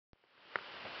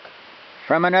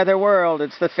From another world,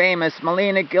 it's the famous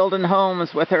Melina Gilden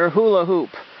Holmes with her hula hoop.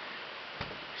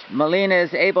 Melina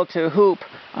is able to hoop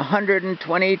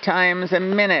 120 times a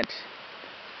minute.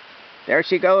 There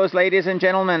she goes, ladies and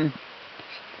gentlemen.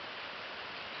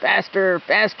 Faster,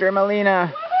 faster,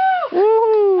 Melina.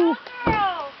 Woohoo! Woo! Oh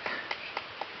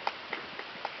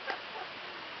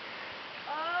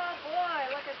boy,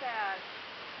 look at that.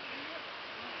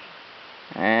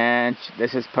 And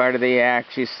this is part of the act.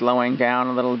 She's slowing down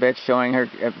a little bit, showing her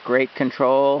great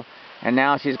control. And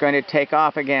now she's going to take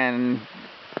off again.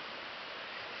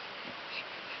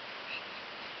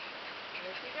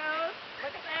 Here she goes.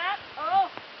 Look at that. Oh!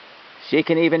 She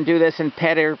can even do this and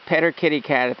pet her kitty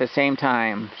cat at the same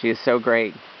time. She is so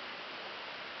great.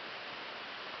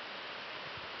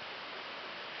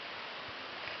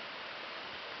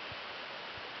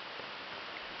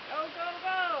 Go, go,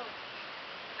 go!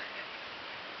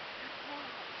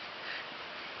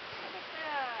 Look at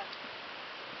that.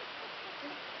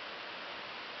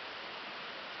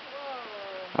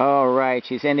 Whoa. All right,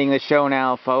 she's ending the show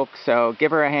now, folks, so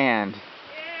give her a hand.